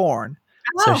year I was born.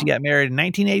 So she got married in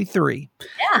 1983.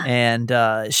 Yeah. And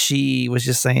she was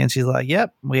just saying, she's like,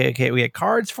 yep, we had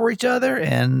cards for each other,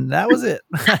 and that was it.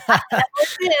 That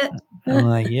was it. I'm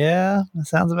like, yeah, that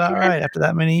sounds about right. After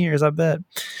that many years, I bet.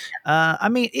 I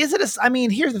mean, here's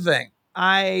the thing.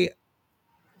 I'm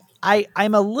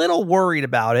a little worried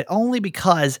about it only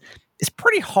because it's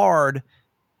pretty hard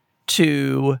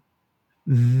to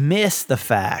miss the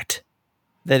fact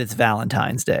that it's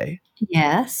Valentine's Day.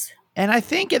 Yes. And I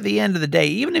think at the end of the day,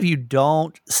 even if you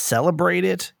don't celebrate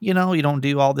it, you don't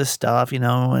do all this stuff,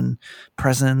 and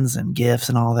presents and gifts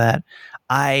and all that,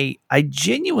 I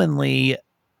genuinely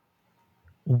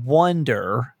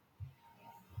wonder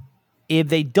if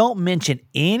they don't mention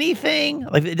anything,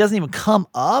 like it doesn't even come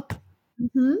up.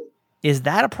 Mm-hmm. Is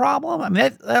that a problem? I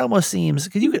mean, that almost seems,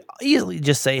 because you could easily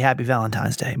just say Happy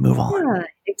Valentine's Day, move on. Right,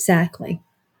 exactly.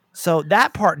 So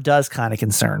that part does kind of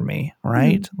concern me,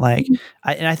 right? Mm-hmm. Like,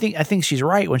 I think she's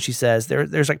right when she says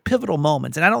there's like pivotal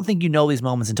moments, and I don't think you know these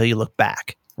moments until you look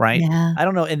back, right? Yeah. I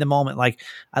don't know in the moment. Like,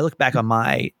 I look back on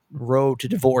my road to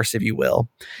divorce, if you will,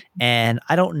 and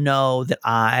I don't know that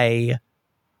I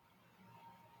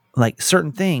like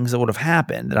certain things that would have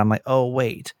happened that I'm like, oh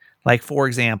wait, like for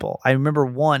example, I remember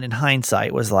one in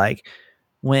hindsight was like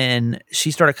when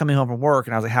she started coming home from work,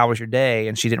 and I was like, "How was your day?"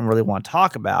 and she didn't really want to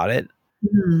talk about it.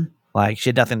 Mm-hmm. Like she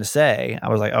had nothing to say. I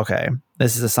was like, okay,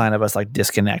 this is a sign of us like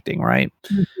disconnecting, right?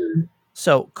 Mm-hmm.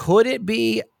 So could it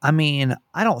be? I mean,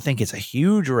 I don't think it's a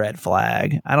huge red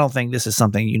flag. I don't think this is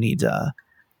something you need to,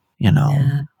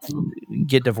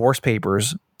 get divorce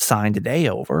papers signed today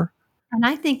over. And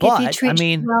I think if you treat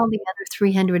well the other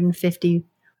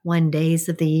 351 days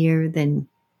of the year, then,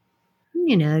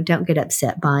 don't get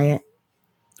upset by it.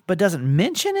 But doesn't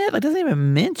mention it? Like doesn't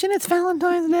even mention it's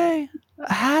Valentine's Day?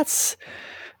 That's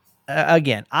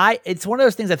again, it's one of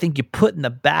those things I think you put in the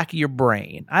back of your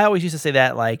brain. I always used to say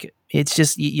that, like it's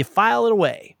just you file it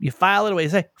away. You file it away. You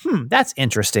say, that's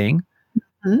interesting.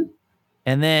 Mm-hmm.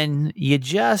 And then you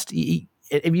just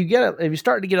if you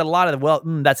start to get a lot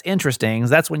of that's interesting.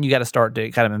 That's when you got to start to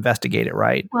kind of investigate it,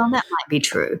 right? Well, that might be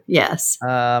true. Yes.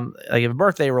 Like if a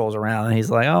birthday rolls around and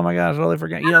he's like, "Oh my gosh, I totally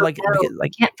forgot." Can't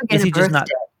forget a birthday.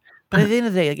 But at the end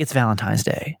of the day, like, it's Valentine's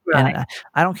Day, right. And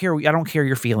I don't care. I don't care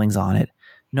your feelings on it.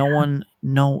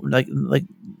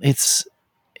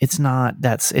 It's not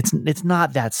that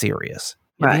serious.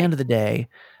 At the end of the day,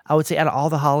 I would say out of all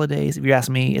the holidays, if you ask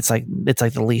me, it's like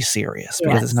the least serious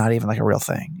because it's not even like a real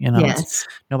thing. Yes.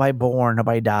 Nobody born,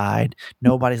 nobody died,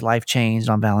 nobody's life changed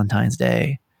on Valentine's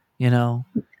Day. I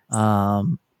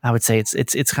would say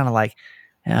it's kind of like,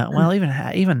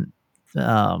 even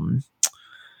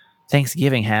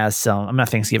Thanksgiving has some. I'm not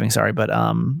Thanksgiving, sorry, but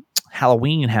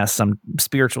Halloween has some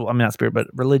spiritual. I mean, not spirit, but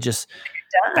religious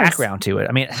background to it.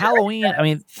 I mean, Halloween. I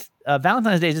mean,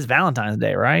 Valentine's Day is just Valentine's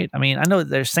Day, right? I mean, I know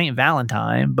there's Saint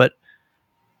Valentine, but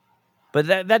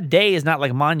that day is not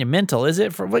like monumental, is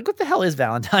it? For like, what the hell is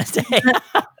Valentine's Day?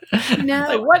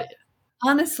 Like what?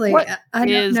 Honestly, I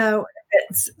don't know.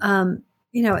 It's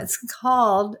it's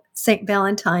called Saint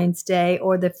Valentine's Day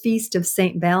or the Feast of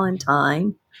Saint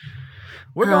Valentine.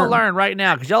 We're going to learn right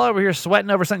now because y'all over here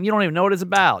sweating over something you don't even know what it's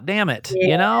about. Damn it.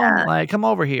 Yeah. Like, come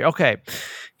over here. Okay.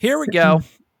 Here we go.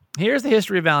 Here's the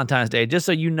history of Valentine's Day, just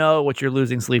so you know what you're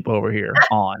losing sleep over here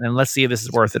on, and let's see if this is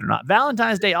worth it or not.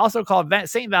 Valentine's Day, also called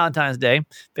St. Valentine's Day,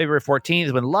 February 14th,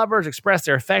 is when lovers express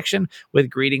their affection with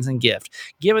greetings and gifts.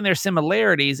 Given their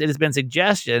similarities, it has been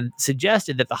suggested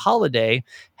that the holiday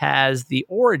has the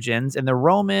origins in the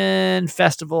Roman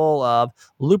festival of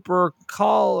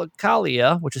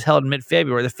Lupercalia, which is held in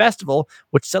mid-February. The festival,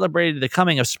 which celebrated the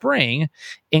coming of spring,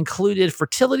 included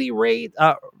fertility rites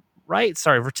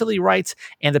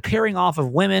and the pairing off of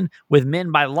women with men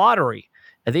by lottery.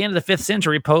 At the end of the 5th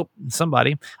century, Pope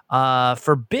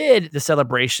forbid the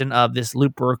celebration of this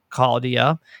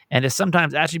Lupercalia and is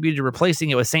sometimes attributed to replacing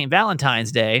it with St.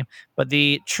 Valentine's Day, but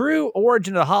the true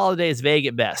origin of the holiday is vague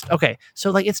at best. Okay,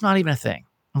 so it's not even a thing.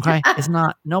 Okay, it's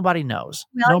not. Nobody knows.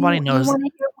 Nobody knows. You want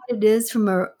to hear what it is from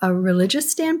a religious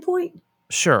standpoint?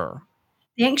 Sure.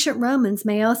 The ancient Romans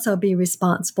may also be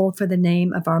responsible for the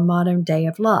name of our modern day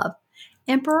of love.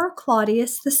 Emperor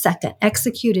Claudius II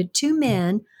executed 2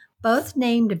 men, both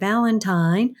named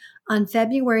Valentine, on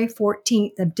February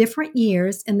 14th of different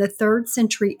years in the 3rd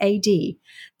century AD.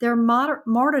 Their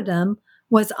martyrdom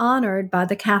was honored by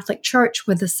the Catholic Church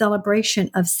with the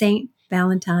celebration of St.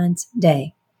 Valentine's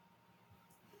Day.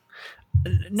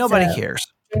 Nobody cares.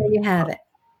 There you have it.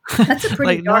 That's a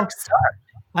pretty dark start.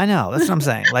 I know. That's what I'm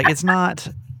saying. It's not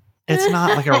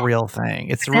like a real thing.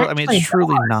 It's real. I mean, it's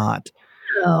truly not.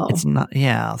 No. It's not.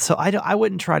 Yeah. So I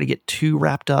wouldn't try to get too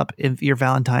wrapped up if your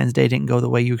Valentine's Day didn't go the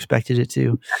way you expected it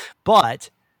to. But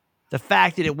the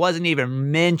fact that it wasn't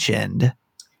even mentioned.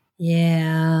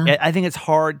 Yeah. I think it's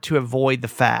hard to avoid the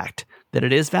fact that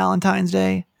it is Valentine's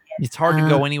Day. It's hard to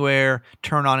go anywhere,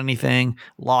 turn on anything,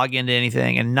 log into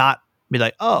anything, and not be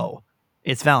like, oh,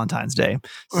 it's Valentine's Day.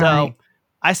 So Right.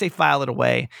 I say file it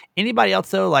away. Anybody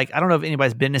else, though, I don't know if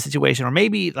anybody's been in a situation, or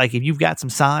maybe if you've got some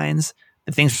signs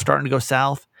that things are starting to go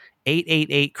south,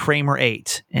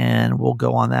 888-Kramer-8, and we'll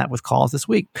go on that with calls this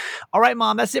week. All right,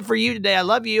 Mom, that's it for you today. I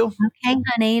love you. Okay,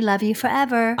 honey. Love you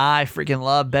forever. I freaking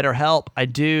love BetterHelp. I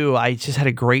do. I just had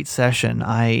a great session.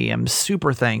 I am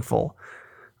super thankful.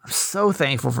 I'm so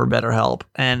thankful for BetterHelp,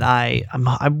 and I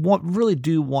really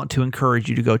do want to encourage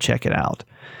you to go check it out.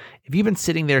 If you've been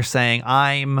sitting there saying,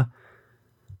 I'm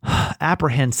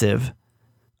apprehensive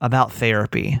about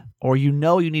therapy, or you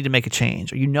need to make a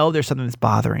change, or there's something that's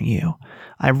bothering you,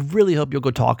 I really hope you'll go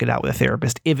talk it out with a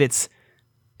therapist. If it's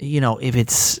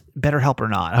BetterHelp or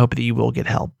not, I hope that you will get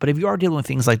help. But if you are dealing with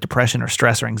things like depression or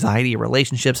stress or anxiety or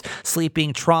relationships,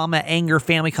 sleeping, trauma, anger,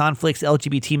 family conflicts,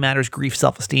 LGBT matters, grief,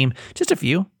 self-esteem, just a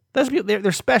few.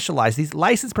 They're specialized. These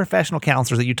licensed professional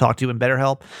counselors that you talk to in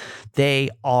BetterHelp, they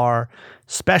are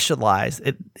specialized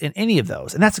in any of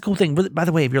those. And that's a cool thing. By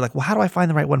the way, if you're like, well, how do I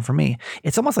find the right one for me?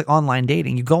 It's almost like online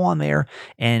dating. You go on there,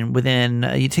 and within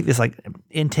you take this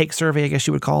intake survey, I guess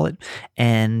you would call it,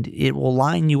 and it will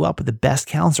line you up with the best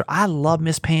counselor. I love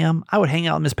Miss Pam. I would hang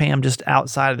out with Miss Pam just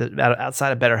outside of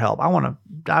BetterHelp.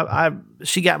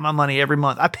 She got my money every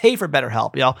month. I pay for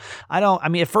BetterHelp, y'all.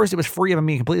 At first it was free. I'm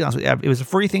being completely honest with you. It was a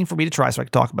free thing for me to try so I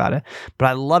could talk about it, but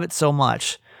I love it so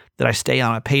much that I stay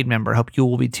on a paid member. I hope you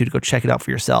will be too, to go check it out for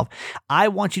yourself. I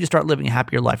want you to start living a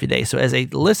happier life today. So as a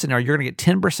listener, you're going to get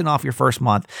 10% off your first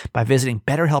month by visiting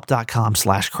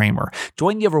BetterHelp.com/Kramer.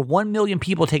 Join the over 1 million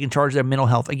people taking charge of their mental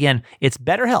health. Again, it's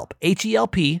BetterHelp,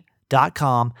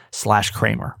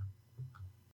 HELP.com/Kramer.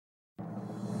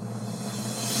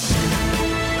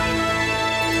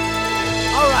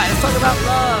 All right, let's talk about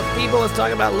love, people. Let's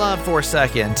talk about love for a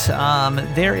second.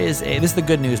 This is the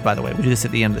good news, by the way. We do this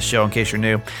at the end of the show in case you're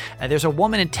new. There's a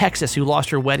woman in Texas who lost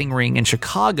her wedding ring in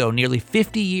Chicago nearly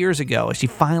 50 years ago, and she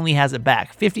finally has it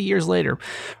back 50 years later.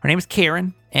 Her name is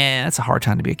Karen, and that's a hard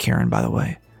time to be a Karen, by the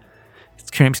way.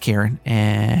 Her name's Karen,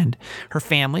 and her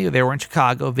family, they were in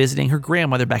Chicago visiting her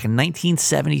grandmother back in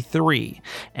 1973.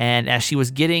 And as she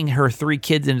was getting her 3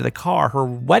 kids into the car, her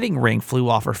wedding ring flew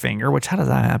off her finger, which, how does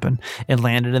that happen? It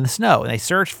landed in the snow. And they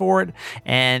searched for it,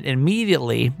 and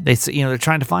immediately they're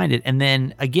trying to find it. And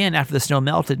then again, after the snow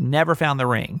melted, never found the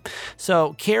ring.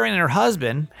 So Karen and her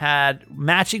husband had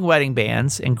matching wedding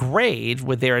bands engraved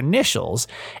with their initials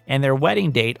and their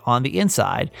wedding date on the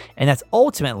inside. And that's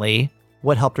ultimately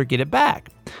what helped her get it back.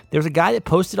 There's a guy that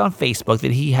posted on Facebook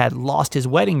that he had lost his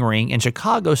wedding ring in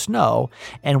Chicago snow,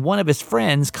 and one of his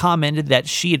friends commented that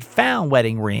she had found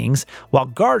wedding rings while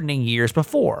gardening years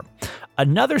before.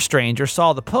 Another stranger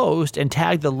saw the post and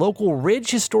tagged the local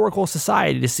Ridge Historical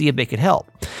Society to see if they could help.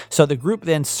 So the group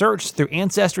then searched through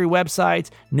ancestry websites,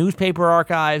 newspaper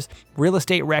archives, real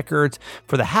estate records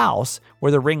for the house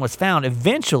where the ring was found,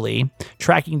 eventually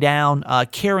tracking down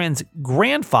Karen's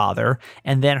grandfather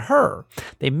and then her.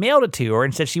 They mailed it to her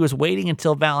and said said she was waiting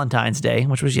until Valentine's Day,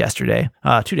 which was yesterday,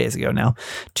 2 days ago now,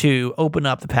 to open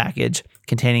up the package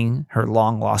containing her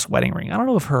long-lost wedding ring. I don't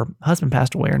know if her husband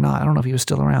passed away or not. I don't know if he was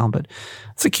still around, but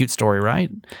it's a cute story,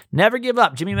 right? Never give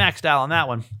up. Jimmy Mack style on that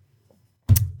one.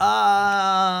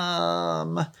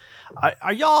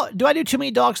 Are y'all, do I do too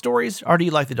many dog stories, or do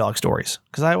you like the dog stories?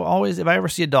 Because I always, if I ever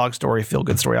see a dog story, feel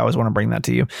good story, I always want to bring that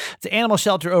to you. It's an animal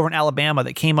shelter over in Alabama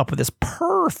that came up with this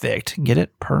perfect, get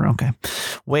it? Okay.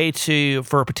 Way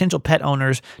for potential pet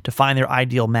owners to find their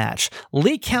ideal match.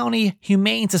 Lee County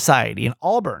Humane Society in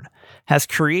Auburn has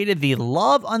created the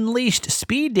Love Unleashed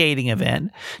speed dating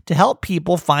event to help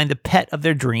people find the pet of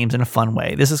their dreams in a fun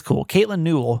way. This is cool. Caitlin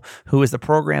Newell, who is the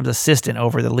program's assistant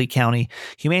over the Lee County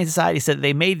Humane Society, said that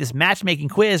they made this matchmaking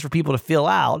quiz for people to fill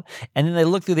out, and then they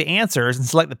look through the answers and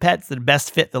select the pets that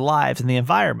best fit the lives and the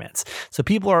environments. So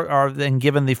people are then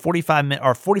given the 45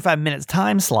 minutes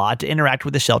time slot to interact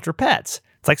with the shelter pets.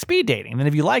 It's like speed dating. And then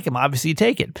if you like them, obviously you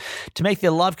take it. To make the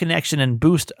love connection and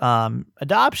boost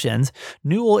adoptions,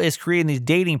 Newell is creating these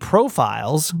dating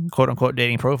profiles, quote unquote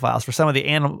dating profiles, for some of the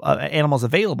animals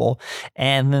available,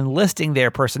 and then listing their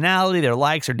personality, their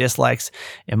likes or dislikes,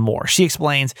 and more. She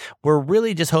explains, we're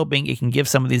really just hoping it can give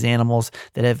some of these animals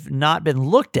that have not been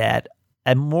looked at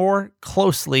more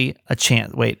closely a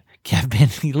chance. Have been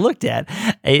looked at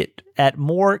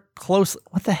more close.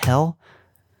 What the hell?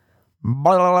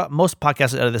 Most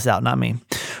podcasts edit this out, not me.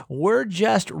 We're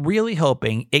just really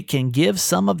hoping it can give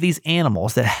some of these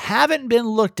animals that haven't been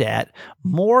looked at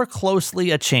more closely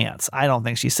a chance. I don't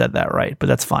think she said that right, but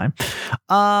that's fine.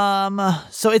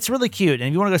 So it's really cute. And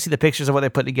if you want to go see the pictures of what they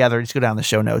put together, just go down the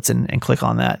show notes and click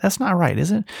on that. That's not right,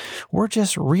 is it? We're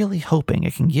just really hoping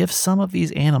it can give some of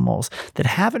these animals that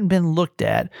haven't been looked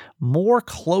at more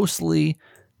closely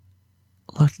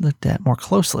looked at more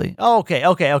closely.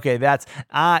 Okay. That's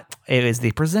it is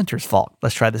the presenter's fault.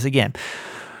 Let's try this again.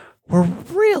 We're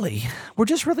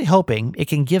just really hoping it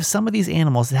can give some of these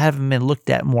animals that haven't been looked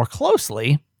at more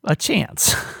closely a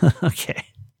chance. Okay.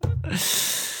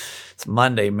 It's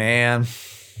Monday, man.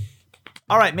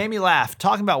 All right, made me laugh.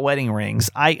 Talking about wedding rings.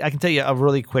 I can tell you a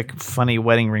really quick, funny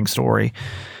wedding ring story.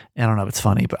 I don't know if it's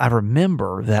funny, but I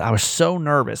remember that I was so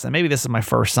nervous, and maybe this is my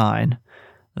first sign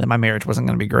that my marriage wasn't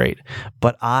going to be great.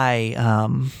 But I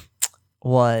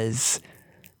literally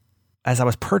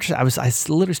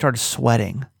started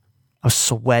sweating. I was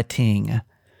sweating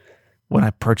when I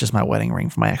purchased my wedding ring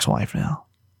for my ex-wife now.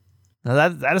 Now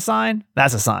that a sign?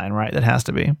 That's a sign, right? That has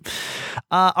to be.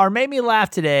 Our Made Me Laugh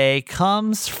today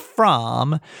comes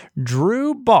from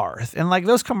Drew Barth. And like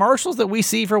those commercials that we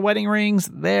see for wedding rings,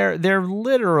 they're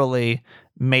literally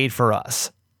made for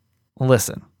us.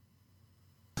 Listen.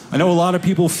 I know a lot of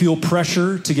people feel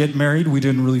pressure to get married. We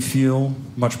didn't really feel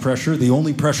much pressure. The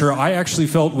only pressure I actually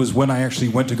felt was when I actually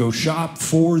went to go shop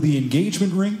for the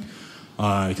engagement ring,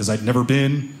 because I'd never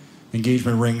been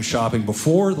engagement ring shopping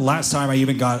before. The last time I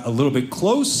even got a little bit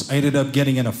close, I ended up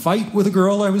getting in a fight with a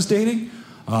girl I was dating.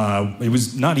 It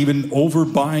was not even over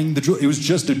buying the jewelry. It was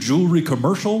just a jewelry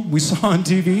commercial we saw on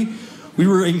TV. We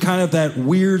were in kind of that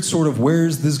weird sort of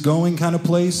where's this going kind of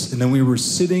place. And then we were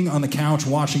sitting on the couch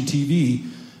watching TV,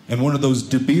 and one of those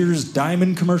De Beers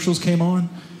diamond commercials came on,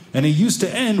 and it used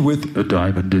to end with, "A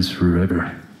diamond is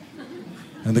forever."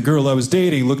 And the girl I was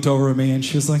dating looked over at me, and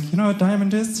she was like, "You know what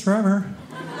diamond is forever?"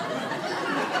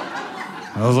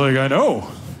 I was like, "I know.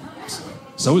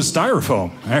 So is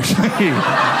styrofoam, actually."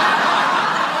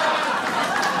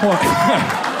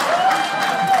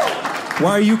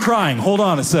 Why are you crying? Hold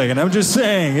on a second. I'm just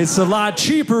saying, it's a lot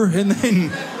cheaper, and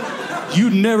then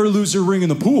you'd never lose your ring in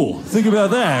the pool. Think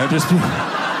about that. It'd just be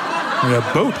like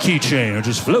a boat keychain, or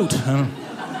just float.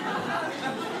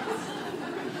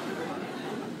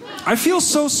 I feel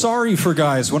so sorry for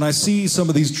guys when I see some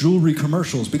of these jewelry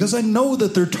commercials, because I know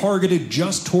that they're targeted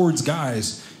just towards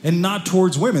guys and not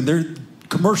towards women. They're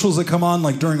commercials that come on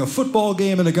like during a football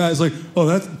game, and a guy's like,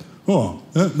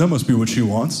 that must be what she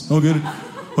wants. I'll get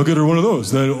her one of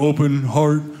those, that open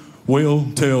heart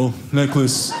whale tail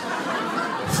necklace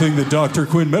thing that Dr.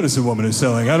 Quinn Medicine Woman is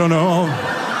selling. I don't know.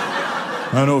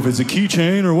 I don't know if it's a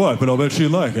keychain or what, but I'll bet she'd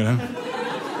like it. Huh?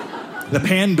 The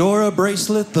Pandora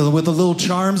bracelet with the little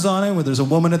charms on it, where there's a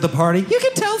woman at the party. You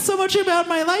can tell so much about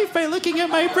my life by looking at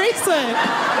my bracelet. Look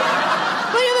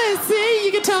at this, see?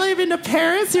 You can tell I've been to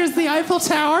Paris. Here's the Eiffel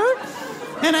Tower.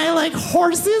 And I like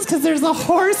horses because there's a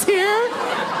horse here.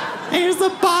 And here's a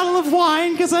bottle of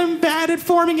wine because I'm bad at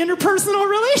forming interpersonal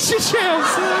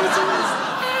relationships.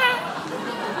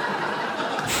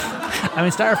 I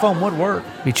mean, styrofoam would work,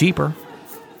 be cheaper.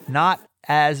 Not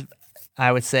as,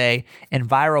 I would say,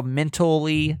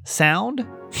 environmentally sound.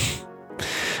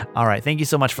 All right. Thank you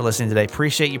so much for listening today.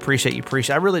 Appreciate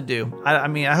you. I really do. I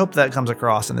mean, I hope that comes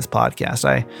across in this podcast.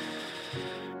 I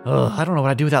don't know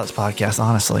what I'd do without this podcast,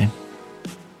 honestly.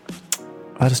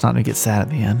 I just not to get sad at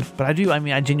the end. But I do. I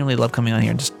mean, I genuinely love coming on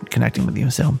here and just connecting with you.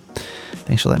 So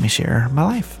thanks for letting me share my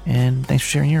life. And thanks for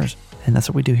sharing yours. And that's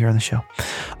what we do here on the show.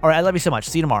 All right. I love you so much.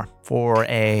 See you tomorrow for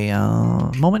a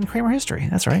moment in Kramer history.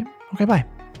 That's right. Okay. Bye.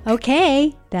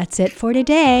 Okay, that's it for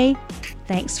today.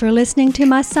 Thanks for listening to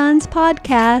my son's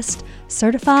podcast,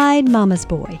 Certified Mama's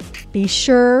Boy. Be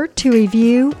sure to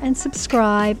review and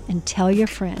subscribe and tell your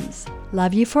friends.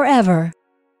 Love you forever.